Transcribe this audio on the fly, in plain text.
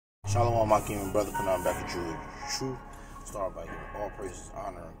Shalom, my king and brother, putting back at you with truth. Start by giving all praises,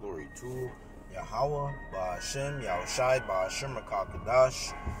 honor, and glory to Yahweh, Ba'ashem, Yahushai, Ba'ashem,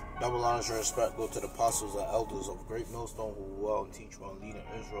 Rakakadash. Double honors and respect go to the apostles and elders of Great Millstone who well and teach well and lead in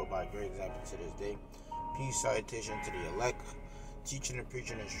Israel by great example to this day. Peace, salutation to the elect, teaching and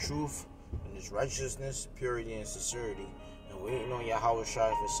preaching His truth and His righteousness, purity and sincerity, and waiting on Yahweh Shai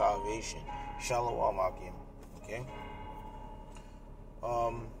for salvation. Shalom, my king. Okay.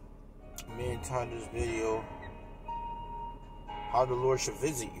 Me entitled this video, how the Lord should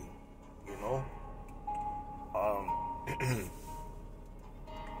visit you, you know.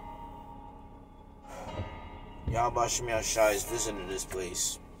 Yahweh Shai is visiting this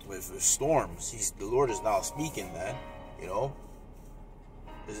place with storms. The Lord is now speaking, man, you know.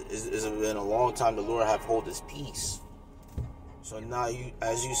 It's been a long time the Lord have hold His peace. So now,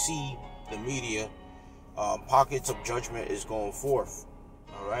 as you see, the media, pockets of judgment is going forth.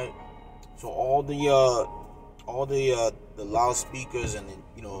 All right. So all the loudspeakers and the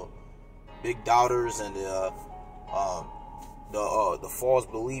big doubters and the false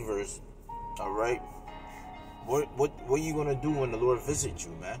believers, all right. What are you gonna do when the Lord visits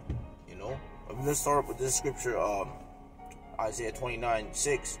you, man? You know. Let's start with this scripture, Isaiah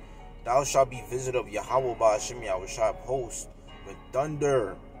 29:6. Thou shalt be visited of Yahweh Ba'ashem Yahushai of hosts with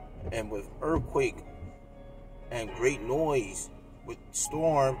thunder and with earthquake and great noise, with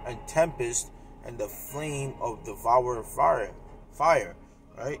storm and tempest and the flame of devouring fire,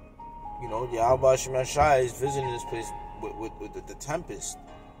 right? You know, Yahweh Shai is visiting this place with the tempest,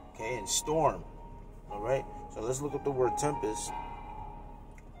 okay, and storm, all right? So let's look up the word tempest.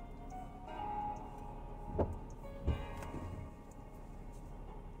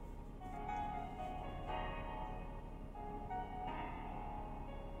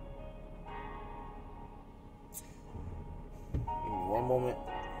 One moment.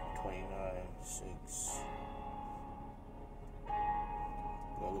 29:6.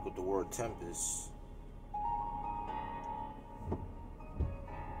 Gonna look at the word tempest.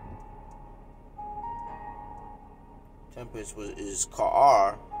 Tempest is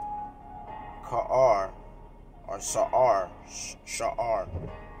ka'ar, or sha'ar.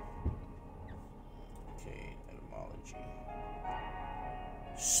 Okay, etymology.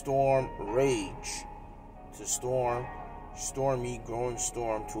 Storm, rage. To storm. Stormy, growing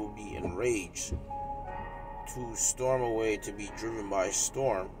storm, to be enraged, to storm away, to be driven by a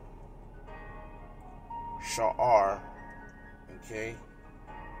storm. Sha'ar. Okay.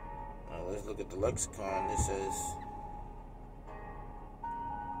 Now let's look at the lexicon. It says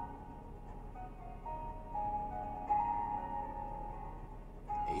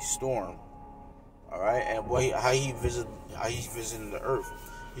a storm. All right, and how he's visiting the earth.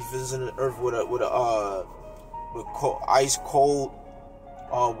 He's visiting the earth with ice cold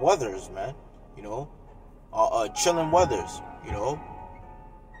weathers, man. You know, chilling weathers. You know,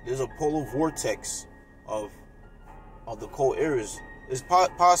 there's a polar vortex of the cold areas. It's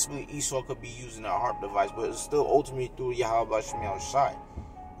possibly Esau could be using a harp device, but it's still ultimately through Yahweh Shai.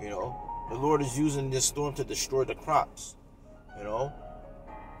 You know, the Lord is using this storm to destroy the crops. You know,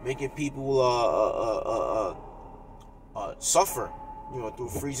 making people suffer. You know, through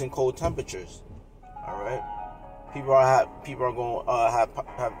freezing cold temperatures. All right. People are going to have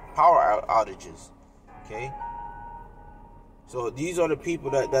power outages. Okay. So these are the people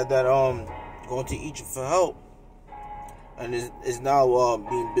that going to Egypt for help, and is now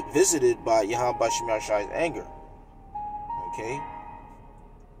being visited by Yahweh Shai's anger. Okay.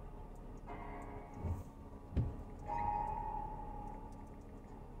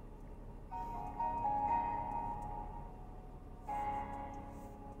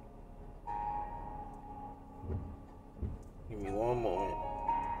 Give me one moment.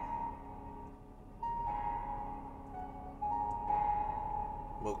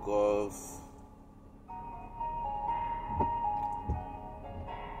 Book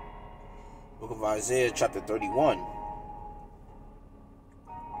of Isaiah, chapter 31.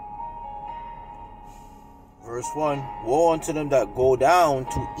 Verse 1. Woe unto them that go down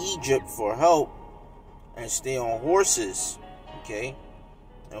to Egypt for help and stay on horses. Okay.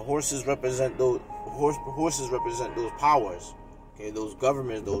 And horses represent those powers, okay, those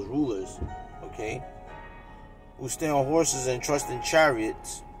governments, those rulers, okay, who stay on horses and trust in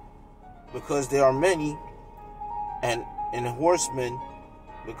chariots, because they are many, and in horsemen,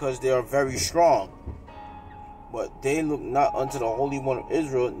 because they are very strong. But they look not unto the Holy One of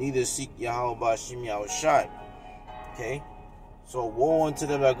Israel, neither seek Yahweh Ba'ashem Yahushai. Okay, so woe unto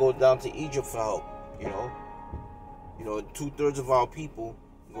them that go down to Egypt for help. You know, 2/3 of our people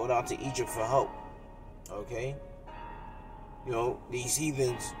go down to Egypt for help. Okay? You know, these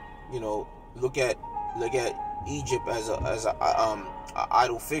heathens you know, look at Egypt as a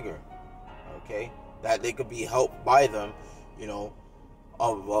idol figure, okay, that they could be helped by them, you know,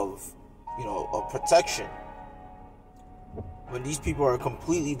 of protection. When these people are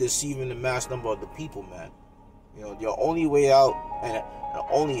completely deceiving the mass number of the people, man, you know, your only way out and the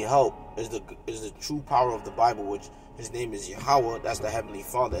only help is the true power of the Bible, which his name is Yahweh, that's the Heavenly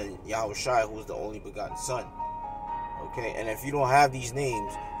Father, and Yahweh Shai, who is the only begotten Son. Okay, and if you don't have these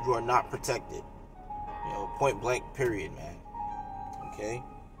names, you are not protected. You know, point blank, period, man. Okay?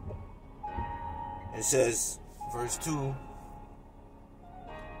 It says, verse 2,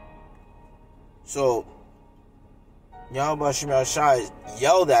 so Yahweh Shai Shai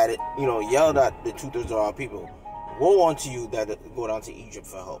yelled at the 2/3 of our people. Woe unto you that go down to Egypt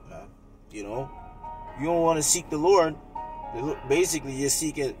for help, man. You know, you don't want to seek the Lord. Basically, you're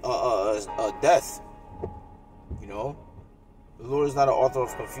seeking a death. You know, the Lord is not an author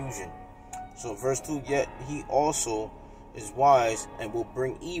of confusion. So, verse 2, yet he also is wise and will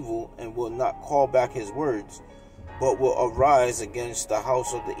bring evil and will not call back his words, but will arise against the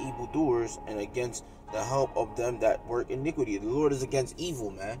house of the evildoers and against the help of them that work iniquity. The Lord is against evil,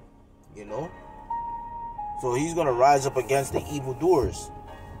 man. You know? So he's going to rise up against the evildoers,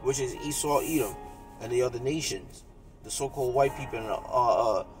 which is Esau, Edom, and the other nations, the so-called white people, and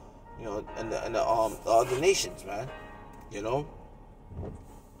the other nations, man. You know.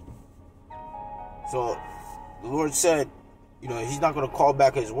 So the Lord said, you know, he's not going to call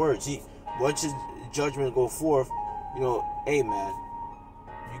back his words. Once his judgment go forth, you know, hey, man,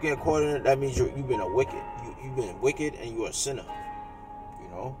 you get caught in it, that means you've been a wicked. You've been wicked and you're a sinner. You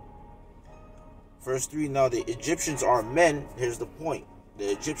know. Verse 3, now the Egyptians are men. Here's the point. The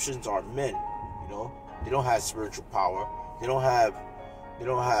Egyptians are men. You know, they don't have spiritual power. They don't have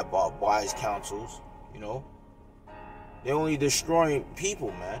wise counsels. You know, they're only destroying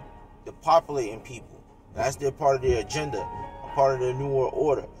people, man. They're populating people. That's their part of their agenda, a part of their New World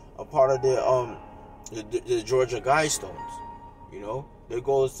Order, a part of their the Georgia Guidestones. You know, their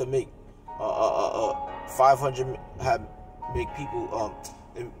goal is to make 500 make people.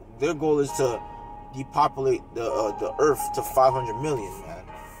 Their goal is to depopulate the earth to 500 million, man.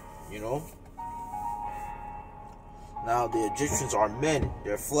 You know. Now the Egyptians are men,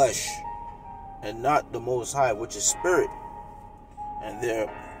 they're flesh, and not the Most High, which is spirit, and their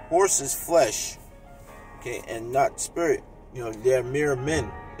horse is flesh, okay, and not spirit. You know, they're mere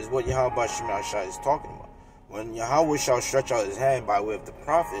men, is what Yahweh Shai is talking about. When Yahweh shall stretch out his hand by way of the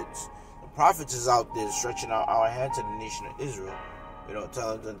prophets is out there stretching out our hand to the nation of Israel, you know,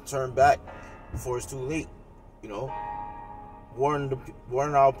 telling them to turn back before it's too late, you know,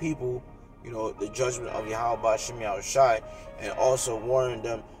 warn our people, you know, the judgment of Yahweh Shai, and also warning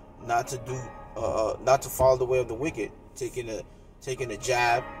them not to follow the way of the wicked, taking a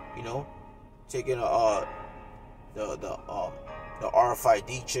jab, you know, taking the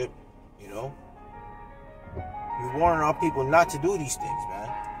RFID chip, you know. We warning our people not to do these things, man.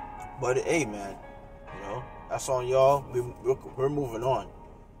 But hey, man, you know, that's on y'all. We're moving on,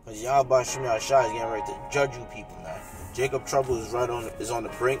 because Yahweh Shai is getting ready to judge you people, man. Jacob trouble is on the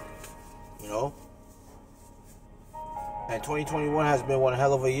brink, you know. And 2021 has been one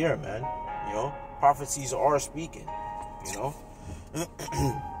hell of a year, man. You know, prophecies are speaking, you know.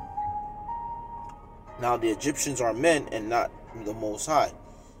 Now the Egyptians are men and not the Most High,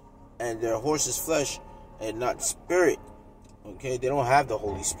 and their horse is flesh and not spirit. Okay, they don't have the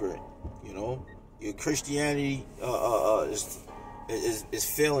Holy Spirit. You know, your Christianity is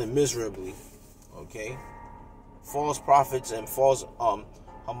failing miserably. Okay, false prophets and false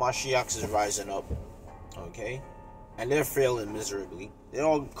Hamashiachs is rising up. Okay, and they're failing miserably. They're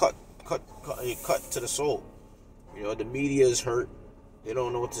all cut to the soul. You know, the media is hurt. They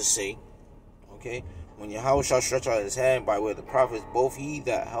don't know what to say. Okay, when Yahweh shall stretch out his hand by way of the prophets, both he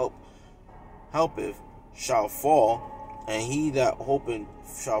that helpeth shall fall, and he that hopeth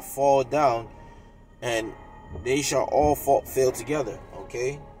shall fall down, and they shall all fail together.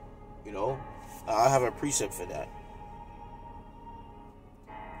 Okay, you know, I have a precept for that.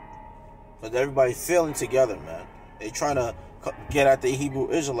 But everybody's failing together, man. They trying to get at the Hebrew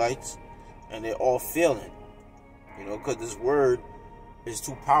Israelites, and they're all failing. You know, because this word is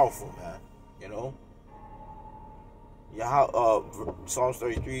too powerful, man. You know. Psalms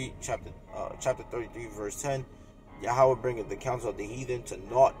 33, chapter 33, verse 10. Yahweh bringeth the counsel of the heathen to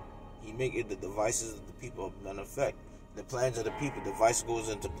naught. He maketh the devices of the people of none effect. The plans of the people, device goes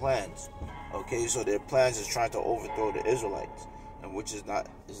into plans. Okay, so their plans is trying to overthrow the Israelites, and which is not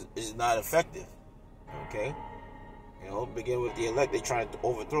effective. Okay, you know, begin with the elect. They trying to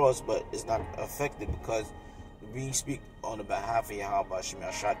overthrow us, but it's not effective because we speak on the behalf of Yahweh Hashem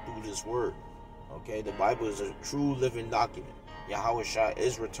Yahshua through this word. Okay, the Bible is a true living document. Yahweh Shai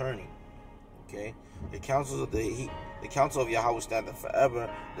is returning. Okay, the counsel of Yahweh standeth forever,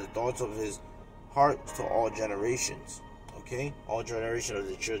 the thoughts of his heart to all generations. Okay, all generations of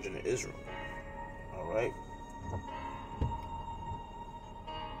the children of Israel. All right.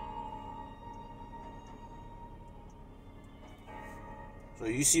 So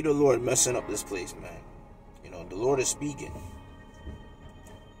you see the Lord messing up this place, man. You know, the Lord is speaking.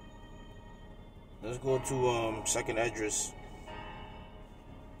 Let's go to Second Esdras.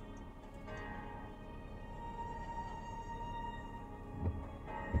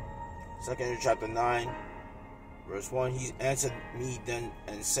 Second Esdras chapter 9, verse 1. He answered me then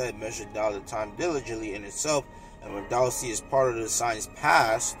and said, measure thou the time diligently in itself, and when thou seest part of the signs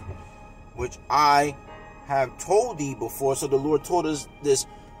past, which I have told thee before. So the Lord told us this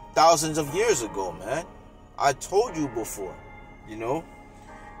thousands of years ago, man. I told you before, you know.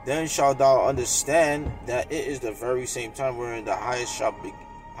 Then shalt thou understand that it is the very same time wherein the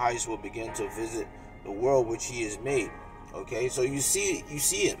highest will begin to visit the world which he has made. Okay, so you see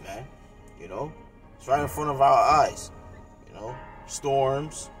it, man. You know, it's right in front of our eyes. You know,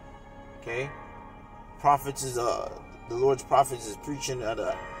 storms. Okay, the Lord's prophets is preaching at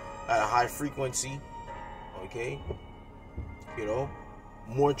a high frequency. Okay, you know,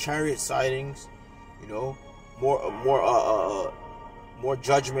 more chariot sightings. You know, more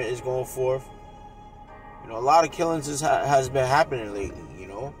judgment is going forth. You know, a lot of killings has been happening lately. You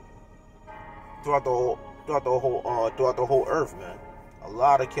know, throughout the whole earth, man. A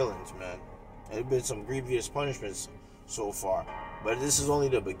lot of killings, man. There's been some grievous punishments so far, but this is only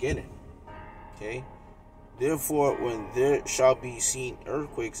the beginning. Okay. Therefore, when there shall be seen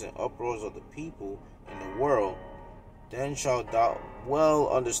earthquakes and uproars of the people in the world, then shalt thou well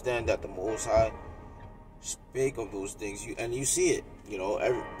understand that the Most High spake of those things. You see it. You know,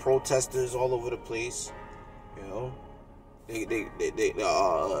 every protesters all over the place. You know, they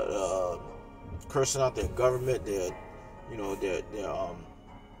cursing out their government, their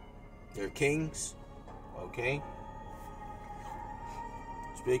kings. Okay,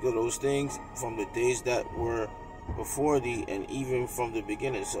 speak of those things from the days that were before thee, and even from the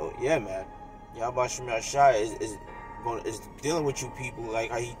beginning. So yeah, man, Yahweh Shemar Shai is dealing with you people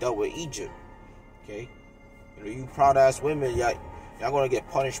like how he dealt with Egypt. Okay, you know, you proud ass women, y'all gonna get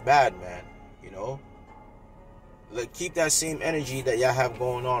punished bad, man. You know, like, keep that same energy that y'all have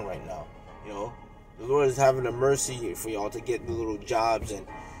going on right now. You know, the Lord is having a mercy for y'all to get the little jobs and,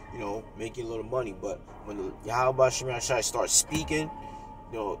 you know, making a little money. But when the Yahweh Shemar Shai starts speaking,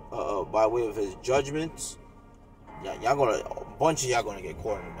 you know, by way of his judgments, a bunch of y'all gonna get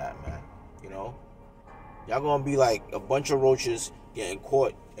caught in that, man. You know, y'all gonna be like a bunch of roaches getting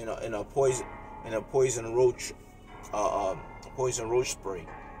caught in a poison roach spray.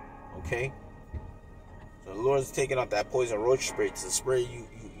 Okay, so the Lord is taking out that poison roach spray to spray you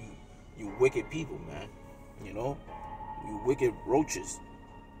wicked people, man. You know, you wicked roaches.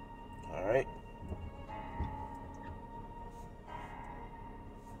 All right.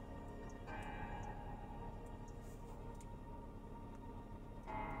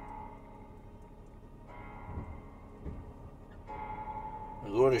 The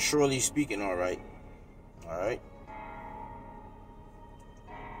Lord is surely speaking. All right. All right.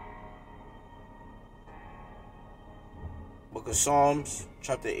 Book of Psalms,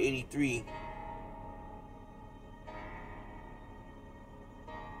 chapter 83,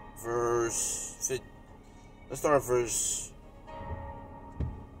 let's start at verse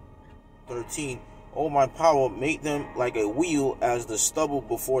 13. Oh, my power, make them like a wheel as the stubble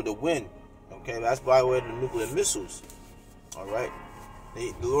before the wind. Okay, that's by way of the nuclear missiles. All right.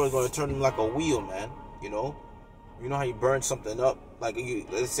 The Lord is going to turn them like a wheel, man. You know how you burn something up? Like,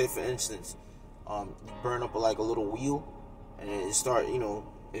 let's say, for instance, you burn up like a little wheel, and it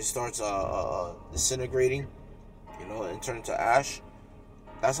starts disintegrating, you know, and turn to ash.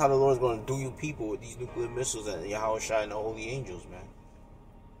 That's how the Lord is going to do you people with these nuclear missiles and Yahweh Shai and the holy angels, man.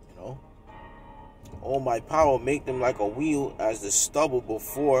 You know? Oh, my power, make them like a wheel as the stubble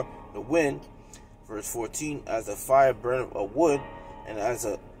before the wind. Verse 14, as the fire burneth a wood, and as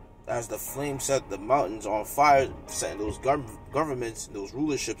the flame set the mountains on fire, setting those governments, those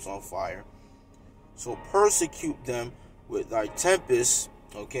rulerships on fire. So persecute them with thy tempest,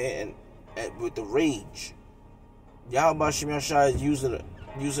 okay, and with the rage. Yahweh Shemar Shai is using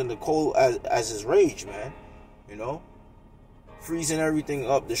the cold as his rage, man. You know, freezing everything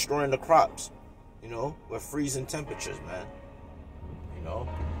up, destroying the crops. You know, with freezing temperatures, man. You know,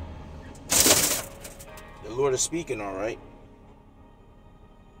 the Lord is speaking. All right.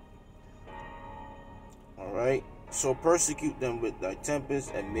 Alright? So persecute them with thy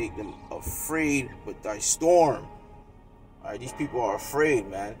tempest and make them afraid with thy storm. Alright, these people are afraid,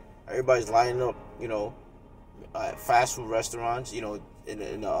 man. Everybody's lining up, at fast food restaurants, in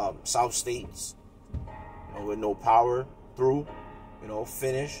the South States, with no power through,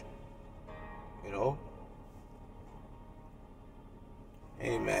 finish,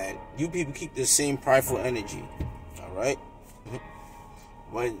 Hey, man, you people keep the same prideful energy, alright?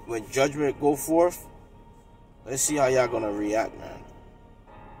 When judgment go forth, let's see how y'all gonna react, man.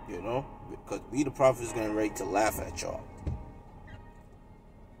 Because we the prophets getting ready to laugh at y'all.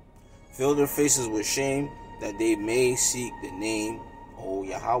 Fill their faces with shame that they may seek the name O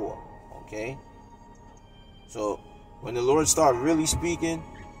Yahweh. Okay? So when the Lord start really speaking,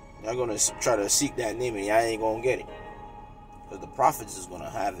 y'all gonna try to seek that name and y'all ain't gonna get it. Because the prophets is gonna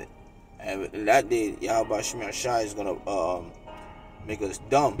have it. And in that day, Yahweh Shema Shai is gonna make us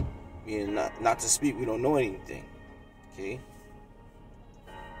dumb. Meaning not to speak, we don't know anything. Okay?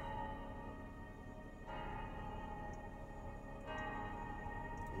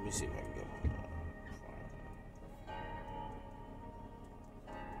 Let me see if I can get one.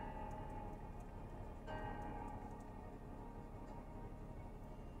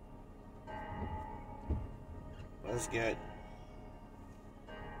 Let's get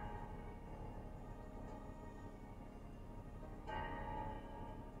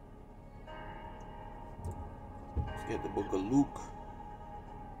the book of Luke.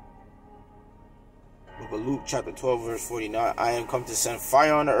 Book of Luke, chapter 12, verse 49. I am come to send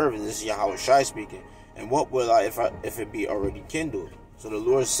fire on the earth, and this is Yahweh Shai speaking. And what will I if it be already kindled? So the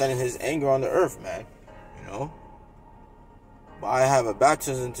Lord is sending his anger on the earth, man. But I have a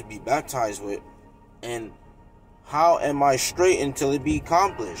baptism to be baptized with, and how am I straight until it be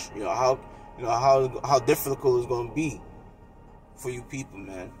accomplished? How difficult it's gonna be for you people,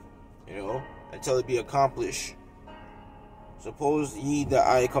 man. Until it be accomplished. Suppose ye that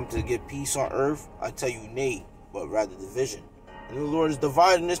I come to give peace on earth, I tell you nay, but rather division. And the Lord is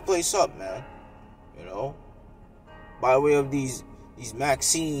dividing this place up, man. By way of these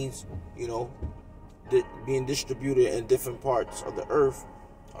Maxines, being distributed in different parts of the earth.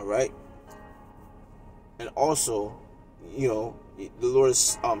 Alright? And also, the Lord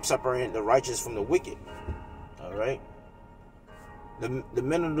is separating the righteous from the wicked. Alright? The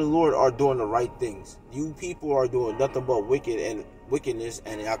men of the Lord are doing the right things. You people are doing nothing but wickedness,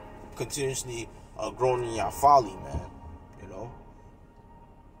 and y'all continuously growing in your folly, man.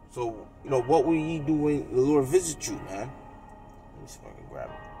 So, what will ye do when the Lord visits you, man? Let me see if I can grab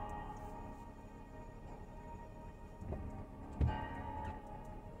it.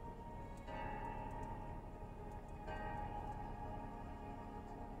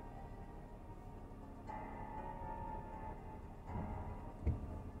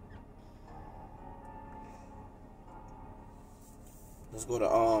 Let's go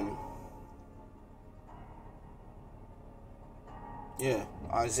to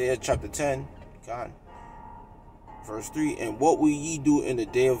Isaiah chapter 10, God, verse 3. And what will ye do in the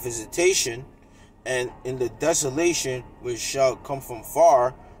day of visitation, and in the desolation which shall come from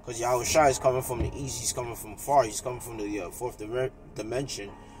far? Because Yahweh Shai is coming from the east, he's coming from far, he's coming from the fourth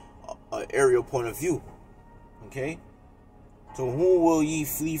dimension, aerial point of view. Okay? To whom will ye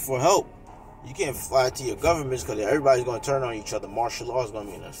flee for help? You can't fly to your governments because everybody's going to turn on each other. Martial law is going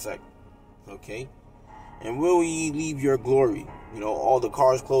to be in effect. Okay? And will ye leave your glory? All the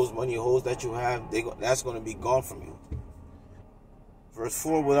cars, clothes, money, hoes that you have, that's going to be gone from you. Verse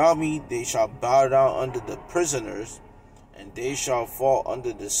 4, without me they shall bow down under the prisoners, and they shall fall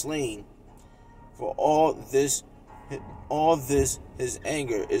under the slain. For all this his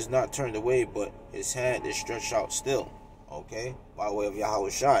anger is not turned away, but his hand is stretched out still. Okay? By way of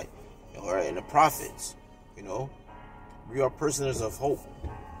Yahweh Shai. Alright, and the prophets, we are prisoners of hope.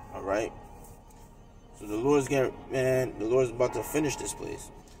 Alright, so the Lord's about to finish this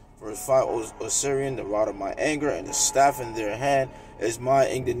place. Verse 5, O Assyrian, the rod of my anger, and the staff in their hand is my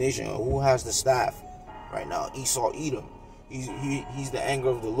indignation. Who has the staff right now? Esau, Edom. He's the anger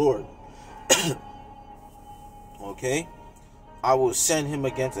of the Lord. Okay, I will send him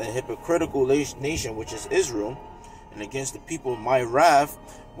against a hypocritical nation, which is Israel, and against the people of my wrath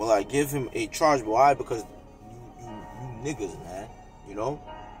will I give him a charge. Why? Because you niggas, man.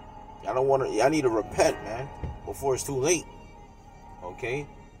 Y'all need to repent, man, before it's too late. Okay?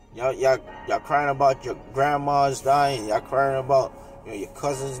 Y'all crying about your grandmas dying. Y'all crying about your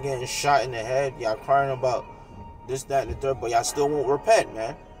cousins getting shot in the head. Y'all crying about this, that, and the third, but y'all still won't repent,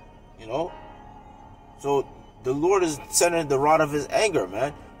 man. So the Lord is sending the rod of his anger,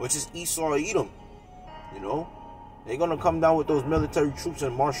 man, which is Esau, Edom. They're going to come down with those military troops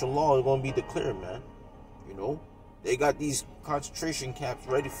and martial law is going to be declared, man. know, they got these concentration camps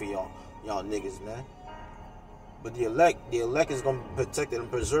ready for y'all niggas, man. But the elect is gonna be protected and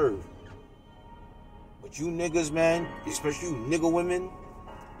preserved. But you niggas, man, especially you nigga women,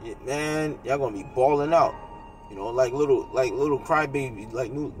 man, y'all gonna be balling out. You know, like little crybabies,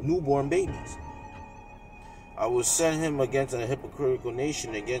 like newborn babies. I will send him against a hypocritical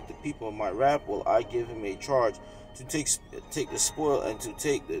nation, against the people of my wrath. Will I give him a charge to take the spoil and to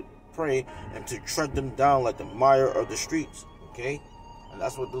take the prey and to tread them down like the mire of the streets? Okay, and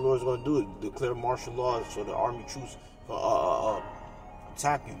that's what the Lord's gonna do: declare martial law so the army troops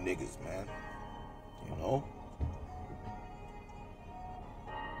attack you niggas, man. You know.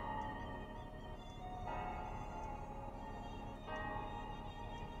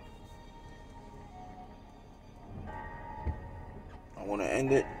 I want to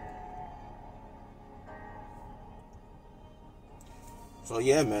end it. So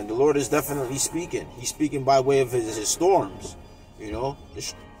yeah, man, the Lord is definitely speaking. He's speaking by way of his storms. You know,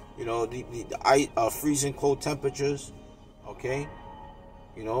 the freezing cold temperatures. Okay,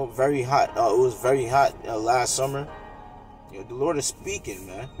 you know, very hot. It was very hot last summer. You know, the Lord is speaking,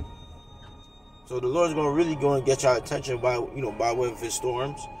 man. So the Lord is really going to get your attention by way of his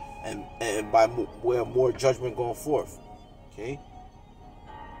storms and by way of more judgment going forth. Okay.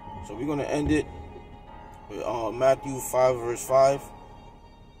 So we're going to end it with Matthew 5 verse 5.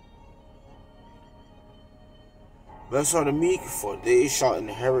 Blessed are the meek, for they shall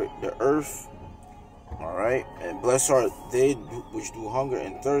inherit the earth. Alright. And blessed are they which do hunger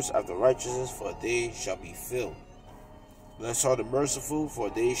and thirst after righteousness, for they shall be filled. Blessed are the merciful,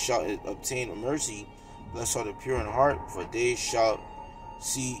 for they shall obtain mercy. Blessed are the pure in heart, for they shall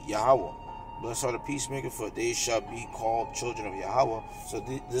see Yahweh. Blessed are the peacemakers, for they shall be called children of Yahweh. So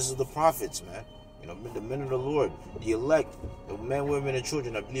this is the prophets, man. You know, the men of the Lord, the elect, the men, women, and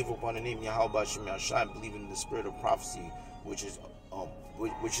children that believe upon the name Yahweh B'Shem Yahshai, believe in the spirit of prophecy, which is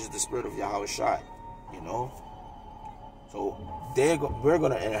the spirit of Yahweh Shai. You know, so we're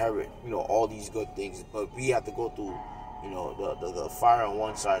gonna inherit, all these good things, but we have to go through, the fire on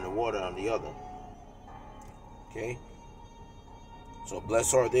one side and the water on the other. Okay. So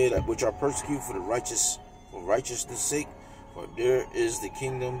blessed are they that which are persecuted for righteousness' sake, for there is the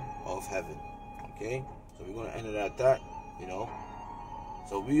kingdom of heaven. Okay, so we're gonna end it at that.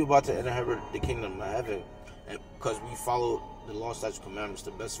 So we're about to inherit the kingdom of heaven, and because we followed the law, statutes, commandments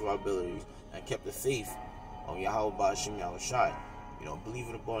to the best of our abilities and kept the faith on Yahweh B'Shem Yahushai.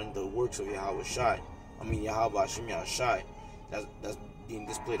 Believing upon the works of Yahweh Shai. Yahweh B'Shem Yahushai. That's being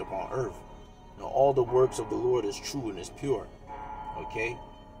displayed upon earth. All the works of the Lord is true and is pure. Okay,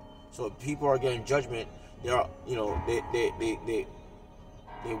 so if people are getting judgment, they are,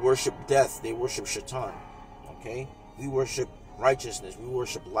 they worship death, they worship Shaitan. Okay, we worship righteousness, we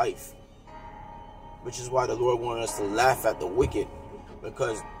worship life, which is why the Lord wanted us to laugh at the wicked,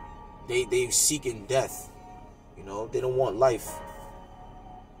 because they seeking death. They don't want life.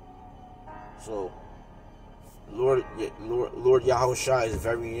 So Lord Yahweh Shai is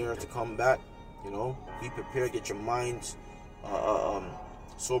very near to come back. Be prepared, get your minds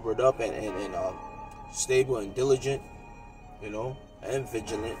sobered up and stable and diligent, and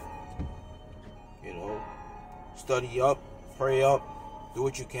vigilant. Study up, pray up, do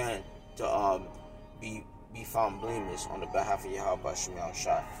what you can to be found blameless on the behalf of Yahweh B'Shem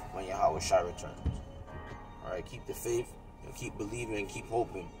Yahushai when Yahweh Shai returns. Alright, keep the faith and keep believing and keep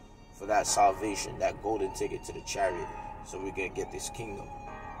hoping for that salvation, that golden ticket to the chariot, so we can get this kingdom.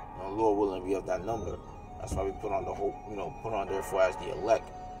 Lord willing, we have that number. That's why we put on the hope, put on therefore as the elect.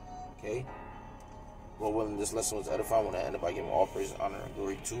 Okay? Lord willing, this lesson was edifying. I want to end it by giving all praise, honor, and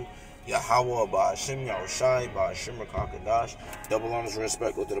glory to Yahweh B'Shem Yahushai, B'Shem Rakakadash. Double honors and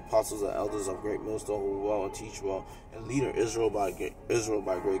respect go to the apostles and elders of great millstone who well and teach well, and leader Israel by great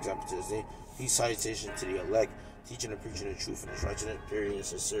example to this day. Peace, salutation to the elect, teaching and preaching the truth in his righteousness, purity, and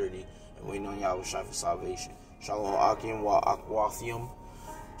sincerity, and waiting on Yahweh Shai for salvation. Shalom Akim wa Akwathium.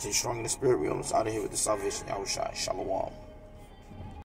 Stay strong in the spirit. We almost out of here with the salvation. Yahweh Shai. Shalom.